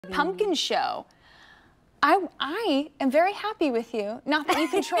Pumpkin show. I am very happy with you. Not that you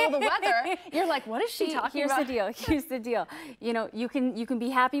control the weather. You're like, what is she talking about? Here's the deal. You know, you can be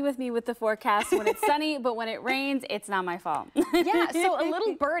happy with me with the forecast when it's sunny, but when it rains, it's not my fault. Yeah, so a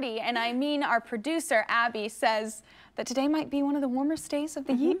little birdie, and I mean our producer, Abby, says that today might be one of the warmest days of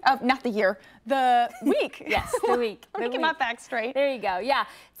the year. Not the year, the week. Yes, the week. Let me get my facts straight. There you go. Yeah.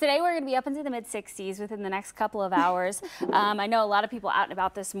 Today we're going to be up into the mid-60s within the next couple of hours. I know a lot of people out and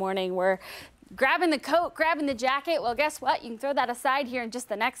about this morning were grabbing the coat, grabbing the jacket. Well, guess what? You can throw that aside here in just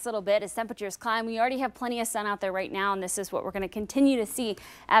the next little bit as temperatures climb. We already have plenty of sun out there right now, and this is what we're going to continue to see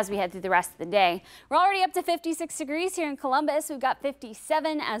as we head through the rest of the day. We're already up to 56 degrees here in Columbus. We've got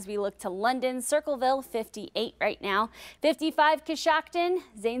 57 as we look to London, Circleville, 58 right now, 55 Coshocton,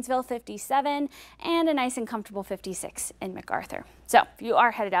 Zanesville, 57, and a nice and comfortable 56 in MacArthur. So if you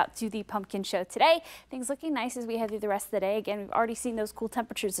are headed out to the pumpkin show today, things looking nice as we head through the rest of the day. Again, we've already seen those cool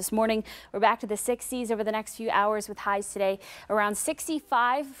temperatures this morning. We're back to the 60s over the next few hours with highs today around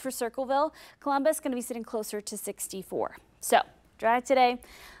 65 for Circleville. Columbus going to be sitting closer to 64. So dry today.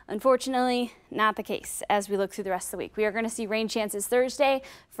 Unfortunately, not the case as we look through the rest of the week. We are going to see rain chances Thursday,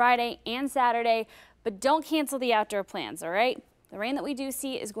 Friday, and Saturday, but don't cancel the outdoor plans, all right? The rain that we do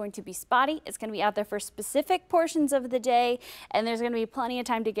see is going to be spotty. It's going to be out there for specific portions of the day, and there's going to be plenty of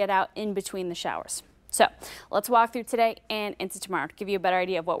time to get out in between the showers. So let's walk through today and into tomorrow to give you a better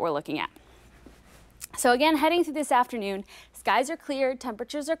idea of what we're looking at. So again, heading through this afternoon, skies are clear,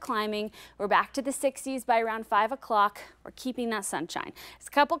 temperatures are climbing. We're back to the 60s by around 5 o'clock. We're keeping that sunshine. There's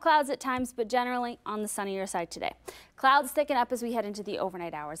a couple clouds at times, but generally on the sunnier side today. Clouds thicken up as we head into the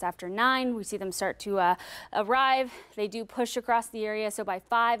overnight hours. After 9, we see them start to arrive. They do push across the area, so by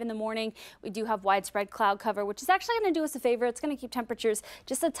 5 in the morning, we do have widespread cloud cover, which is actually going to do us a favor. It's going to keep temperatures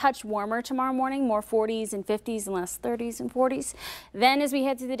just a touch warmer tomorrow morning, more 40s and 50s and less 30s and 40s. Then as we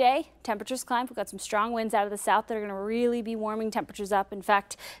head through the day, temperatures climb. We've got some strong winds out of the south that are going to really be warming temperatures up. In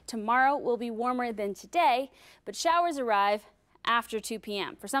fact, tomorrow will be warmer than today, but showers arrive after 2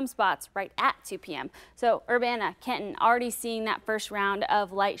 p.m. for some spots right at 2 p.m. So Urbana, Kenton already seeing that first round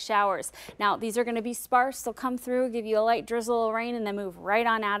of light showers. Now these are going to be sparse. They'll come through, give you a light drizzle of rain, and then move right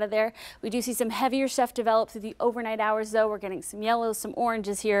on out of there. We do see some heavier stuff develop through the overnight hours though. We're getting some yellows, some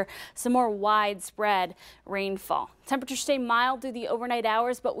oranges here, some more widespread rainfall. Temperatures stay mild through the overnight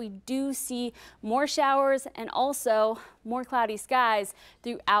hours, but we do see more showers and also more cloudy skies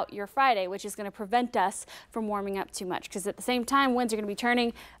throughout your Friday, which is going to prevent us from warming up too much because at the same time, winds are going to be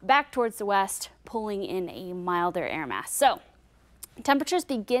turning back towards the west, pulling in a milder air mass. So temperatures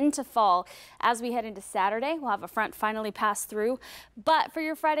begin to fall as we head into Saturday. We'll have a front finally pass through, but for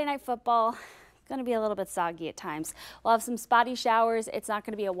your Friday night football, going to be a little bit soggy at times. We'll have some spotty showers. It's not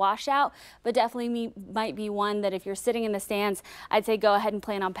going to be a washout, but definitely might be one that if you're sitting in the stands, I'd say go ahead and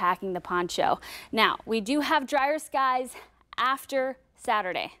plan on packing the poncho. Now, we do have drier skies after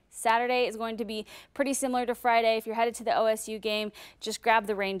Saturday. Saturday is going to be pretty similar to Friday. If you're headed to the OSU game, just grab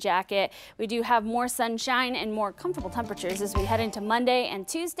the rain jacket. We do have more sunshine and more comfortable temperatures as we head into Monday and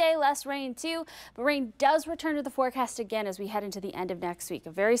Tuesday. Less rain too, but rain does return to the forecast again as we head into the end of next week. A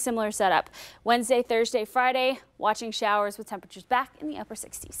very similar setup. Wednesday, Thursday, Friday, watching showers with temperatures back in the upper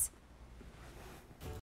 60s.